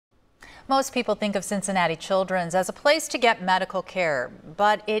Most people think of Cincinnati Children's as a place to get medical care,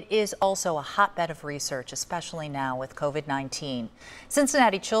 but it is also a hotbed of research, especially now with COVID-19.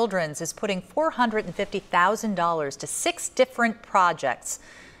 Cincinnati Children's is putting $450,000 to 6 different projects.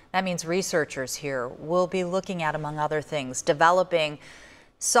 That means researchers here will be looking at, among other things, developing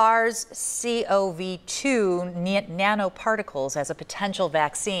SARS-CoV-2 nanoparticles as a potential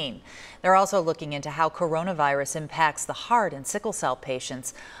vaccine. They're also looking into how coronavirus impacts the heart and sickle cell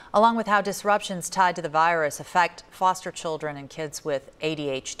patients, along with how disruptions tied to the virus affect foster children and kids with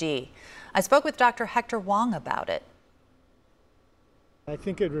ADHD. I spoke with Dr. Hector Wong about it. I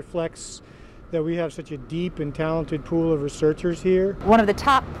think it reflects that we have such a deep and talented pool of researchers here. One of the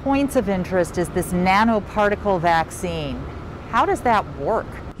top points of interest is this nanoparticle vaccine. How does that work?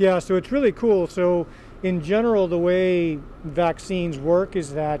 Yeah, so it's really cool. So in general, the way vaccines work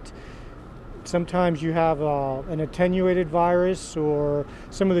is that sometimes you have an attenuated virus, or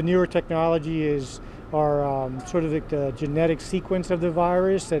some of the newer technology are sort of like the genetic sequence of the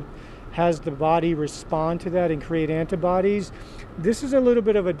virus that has the body respond to that and create antibodies. This is a little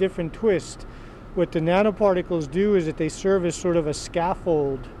bit of a different twist. What the nanoparticles do is that they serve as sort of a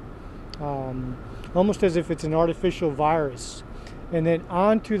scaffold, almost as if it's an artificial virus. And then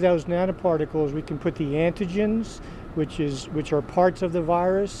onto those nanoparticles we can put the antigens, which are parts of the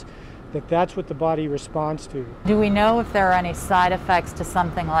virus, that's what the body responds to. Do we know if there are any side effects to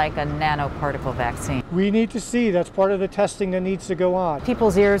something like a nanoparticle vaccine? We need to see. That's part of the testing that needs to go on.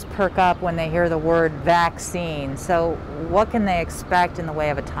 People's ears perk up when they hear the word vaccine. So what can they expect in the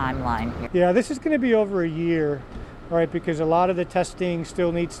way of a timeline here? Yeah, this is going to be over a year, right, because a lot of the testing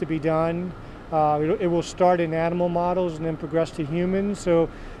still needs to be done. It will start in animal models and then progress to humans. So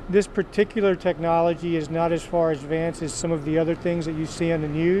this particular technology is not as far advanced as some of the other things that you see on the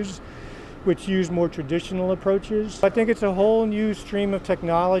news, which use more traditional approaches. I think it's a whole new stream of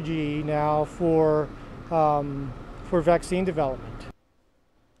technology now for vaccine development.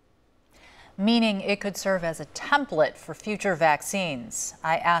 Meaning it could serve as a template for future vaccines.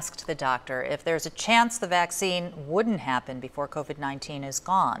 I asked the doctor if there's a chance the vaccine wouldn't happen before COVID-19 is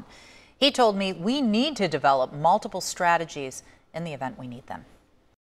gone. He told me we need to develop multiple strategies in the event we need them.